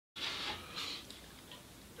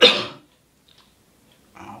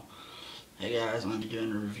Hey guys, I'm going to be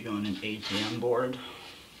doing a review on an ATM board.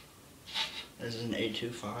 This is an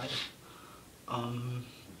A25.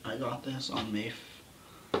 I got this on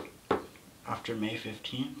after May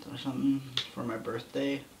 15th or something for my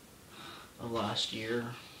birthday of last year.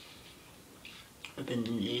 I've been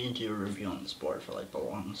needing to do a review on this board for like the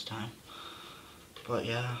longest time. But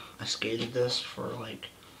yeah, I skated this for like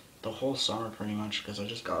the whole summer pretty much because I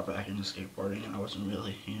just got back into skateboarding and I wasn't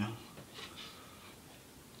really,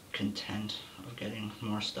 content of getting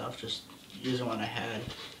more stuff, just using what I had.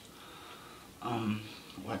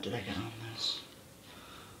 What did I get on this?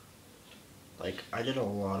 Like, I did a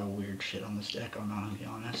lot of weird shit on this deck, I'm not gonna be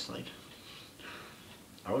honest. Like,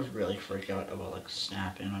 I was really freaked out about like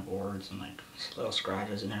snapping my boards and like little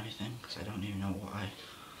scratches and everything, because I don't even know why.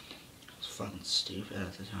 It was fucking stupid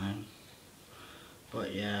at the time.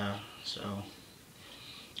 But yeah, so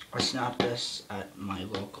I snapped this at my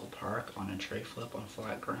local park on a tray flip on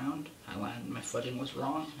flat ground. My footing was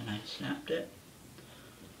wrong and I snapped it.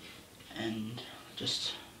 And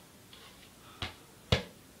just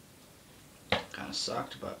kind of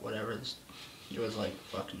sucked, but whatever. It was like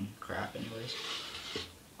fucking crap anyways.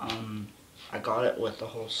 I got it with the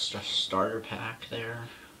whole starter pack there.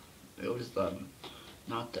 It was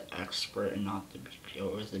not the expert and not it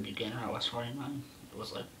was the beginner at West 49. It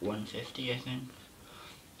was like 150 I think.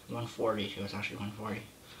 140, it was actually 140.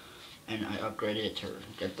 And I upgraded it to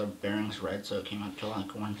get the bearings red, so it came up to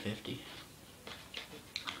like 150.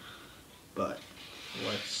 But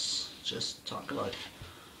let's just talk about it.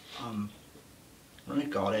 When I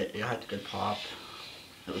got it, it had good pop.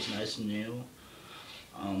 It was nice and new.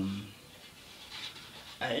 I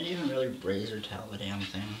didn't even really braze or tell the damn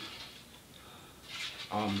thing.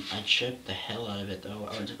 I chipped the hell out of it though.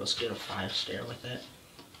 I went to go skate a 5 stair with it.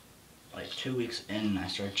 Like 2 weeks in, I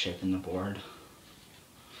started chipping the board.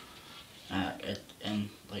 And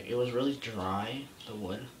like it was really dry, the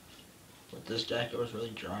wood. With this deck, it was really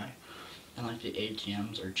dry. And like the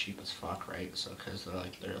ATMs are cheap as fuck, right? So because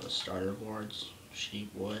they're the starter boards,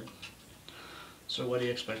 cheap wood. So what do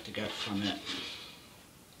you expect to get from it?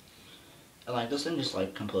 And like this thing just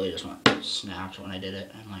like completely just snapped when I did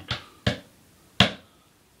it, and like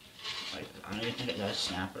I don't even think I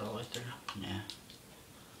snapped it all the way through. Yeah.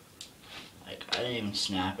 Like I didn't even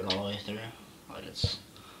snap it all the way through. Like it's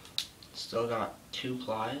still got 2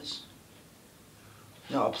 plies.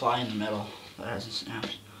 No, a ply in the middle that hasn't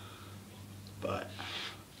snapped. But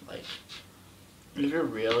like if you're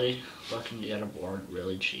really looking to get a board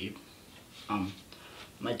really cheap,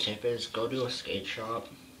 my tip is go to a skate shop,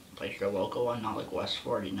 like your local one, not like West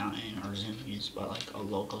 49 or Zimmies, but like a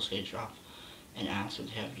local skate shop, and ask if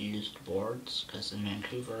they have used boards, because in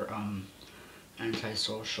Vancouver,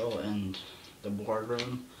 Antisocial and the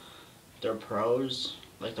boardroom, their pros,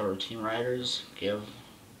 like the routine riders, give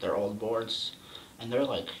their old boards, and they're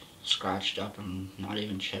like scratched up and not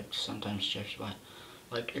even chipped, sometimes chipped, but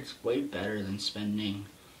like it's way better than spending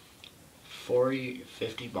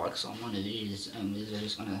 40-50 bucks on one of these, and these are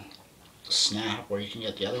just gonna snap, where you can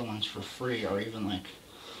get the other ones for free or even like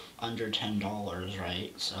under $10,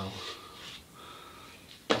 right? So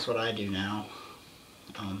that's what I do now.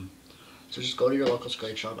 So just go to your local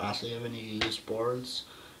skate shop, ask if they have any used boards,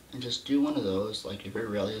 and just do one of those. Like if you're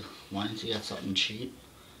really wanting to get something cheap,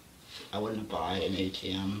 I wouldn't buy an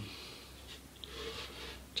ATM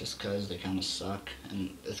just because they kind of suck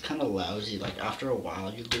and it's kind of lousy. Like after a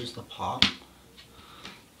while you lose the pop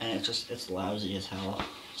and it's lousy as hell.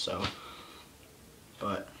 So,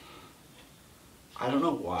 but I don't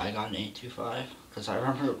know why I got an 825, because I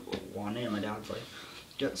remember wanting it, my dad was like,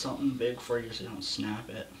 get something big for you so you don't snap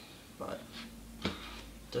it, but it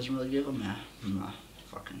doesn't really give a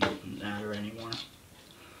fucking matter anymore.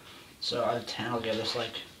 So out of 10 I'll give this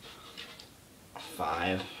like a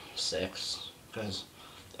 5, 6, because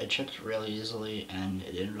it chipped really easily and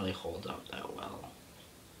it didn't really hold up that well.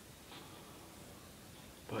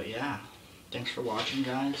 But yeah, thanks for watching,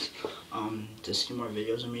 guys. To see more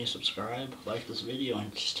videos of me, subscribe, like this video,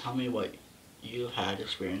 and just tell me what you've had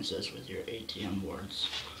experiences with your ATM boards.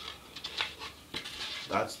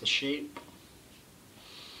 That's the shape.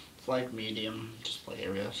 It's like medium, just like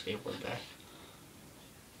a real skateboard deck.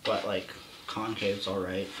 But like concave's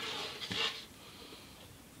alright.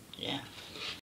 Yeah.